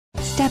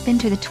step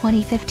into the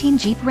 2015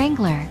 Jeep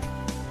Wrangler.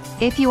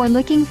 If you are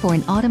looking for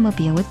an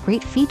automobile with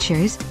great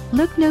features,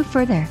 look no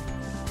further.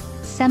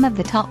 Some of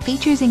the top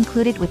features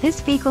included with this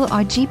vehicle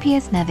are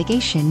GPS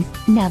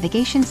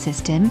navigation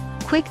system,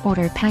 quick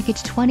order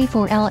package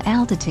 24L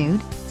altitude,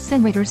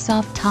 sunroof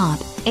soft top,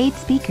 8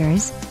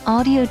 speakers,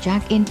 audio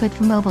jack input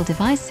for mobile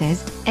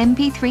devices,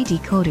 MP3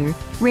 decoder,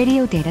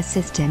 radio data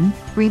system,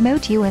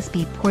 remote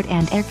USB port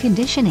and air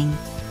conditioning.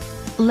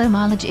 Low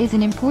mileage is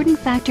an important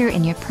factor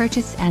in your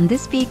purchase, and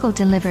this vehicle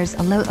delivers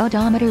a low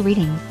odometer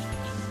reading.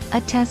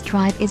 A test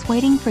drive is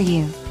waiting for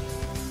you.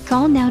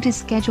 Call now to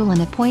schedule an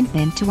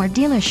appointment to our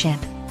dealership.